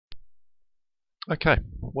Okay,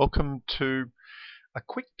 welcome to a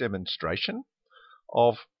quick demonstration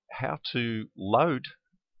of how to load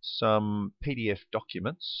some PDF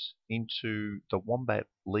documents into the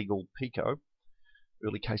WombatLegal Pico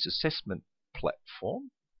early case assessment platform,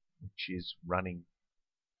 which is running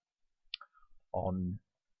on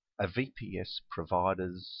a VPS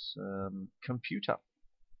provider's computer.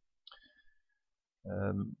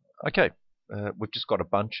 Okay, we've just got a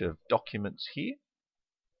bunch of documents here,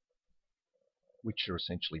 which are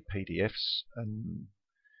essentially PDFs, and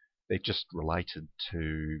they're just related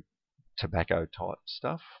to tobacco type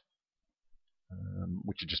stuff,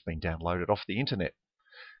 which have just been downloaded off the internet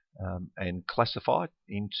and classified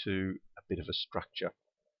into a bit of a structure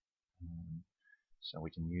so we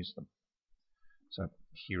can use them. So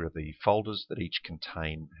here are the folders that each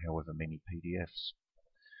contain however many PDFs.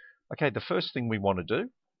 Okay, the first thing we want to do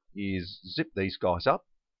is zip these guys up.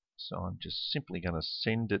 So I'm just simply going to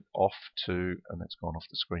send it off to, and that's gone off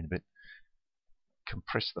the screen a bit,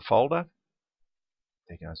 compress the folder.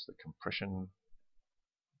 There goes the compression,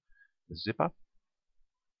 the zipper.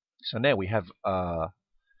 So now we have a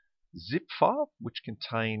zip file which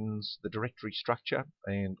contains the directory structure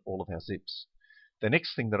and all of our zips. The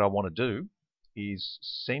next thing that I want to do is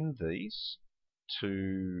send these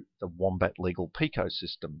to the WombatLegal Pico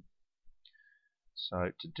system.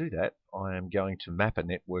 So to do that, I am going to map a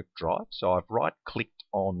network drive. So I've right-clicked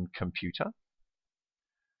on Computer,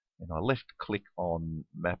 and I left-click on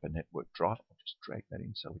Map a Network Drive. I'll just drag that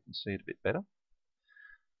in so we can see it a bit better.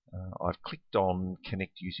 I've clicked on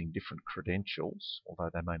Connect using different credentials,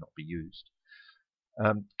 although they may not be used.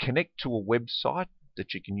 Connect to a website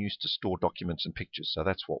that you can use to store documents and pictures. So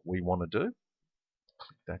that's what we want to do.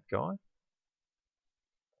 Click that guy.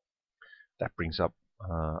 That brings up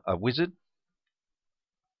a wizard.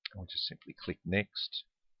 I'll just simply click Next.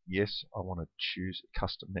 Yes, I want to choose a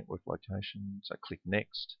custom network location. So click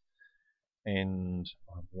Next. And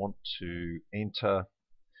I want to enter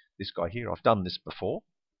this guy here. I've done this before.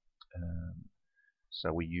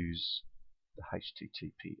 So we use the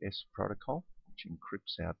HTTPS protocol, which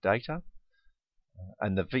encrypts our data.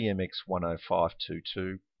 And the VMX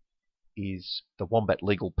 10522 is the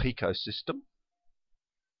WombatLegal Pico system,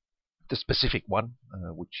 the specific one,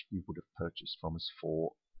 which you would have purchased from us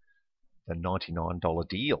for the $99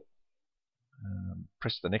 deal.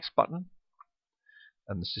 Press the next button,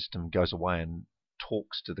 and the system goes away and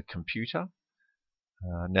talks to the computer.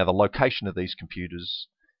 Now the location of these computers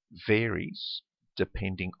varies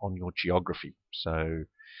depending on your geography. So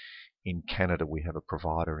in Canada we have a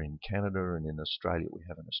provider in Canada, and in Australia we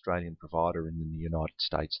have an Australian provider, and in the United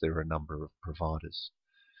States there are a number of providers.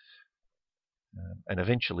 And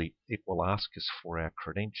eventually it will ask us for our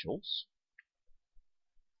credentials,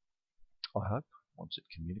 I hope, once it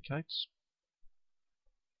communicates.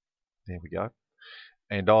 There we go.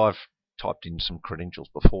 And I've typed in some credentials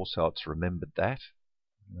before, so it's remembered that.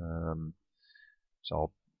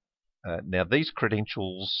 Now these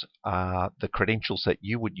credentials are the credentials that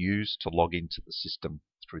you would use to log into the system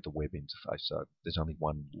through the web interface. So there's only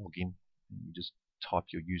one login. You just type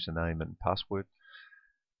your username and password,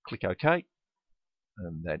 click OK,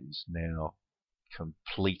 and that is now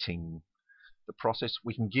completing the process.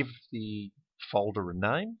 We can give the folder a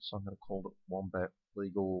name, so I'm going to call it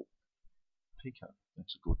WombatLegal Pico.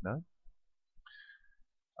 That's a good name.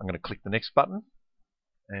 I'm going to click the next button,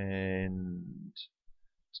 and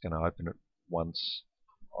it's going to open it once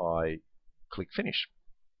I click Finish.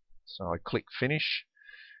 So I click Finish,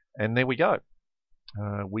 and there we go.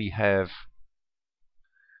 We have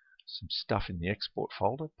some stuff in the export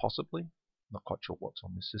folder, possibly. Not quite sure what's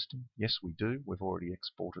on this system. Yes, we do. We've already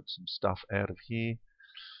exported some stuff out of here.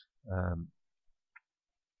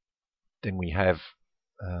 Then we have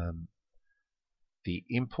the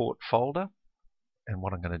import folder, and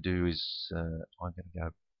what I'm going to do is I'm going to go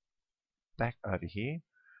back over here.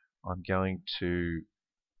 I'm going to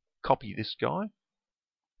copy this guy,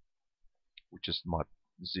 which is my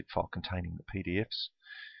zip file containing the PDFs.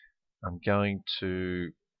 I'm going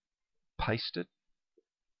to paste it,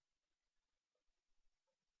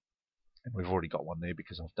 and we've already got one there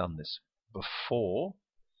because I've done this before,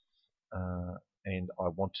 and I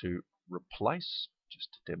want to replace, just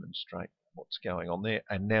to demonstrate what's going on there,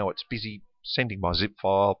 and now it's busy sending my zip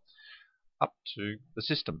file up to the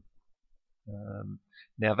system.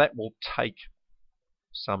 Now that will take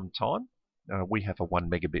some time. We have a 1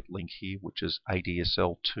 megabit link here, which is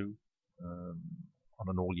ADSL2 on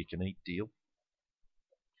an all-you-can-eat deal,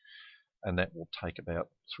 and that will take about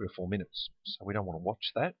 3 or 4 minutes. So we don't want to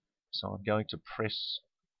watch that. So I'm going to press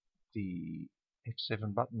the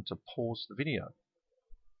F7 button to pause the video.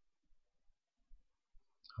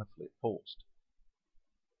 Hopefully it paused.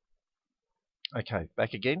 Okay,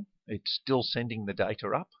 back again. It's still sending the data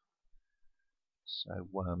up. So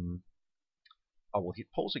I will hit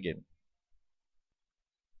pause again.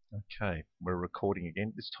 Okay, we're recording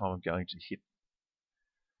again. This time I'm going to hit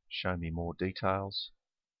show me more details.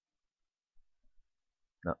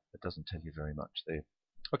 No, it doesn't tell you very much there.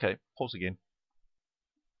 Okay, pause again.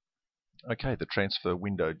 Okay, the transfer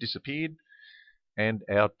window disappeared and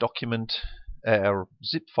our document, our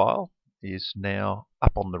zip file is now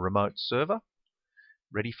up on the remote server,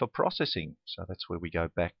 ready for processing. So that's where we go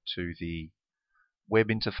back to the web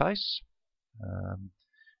interface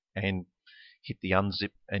and hit the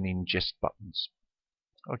unzip and ingest buttons.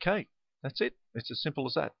 Okay, that's it. It's as simple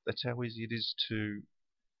as that. That's how easy it is to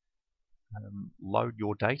load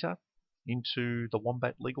your data into the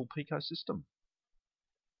WombatLegal Pico system.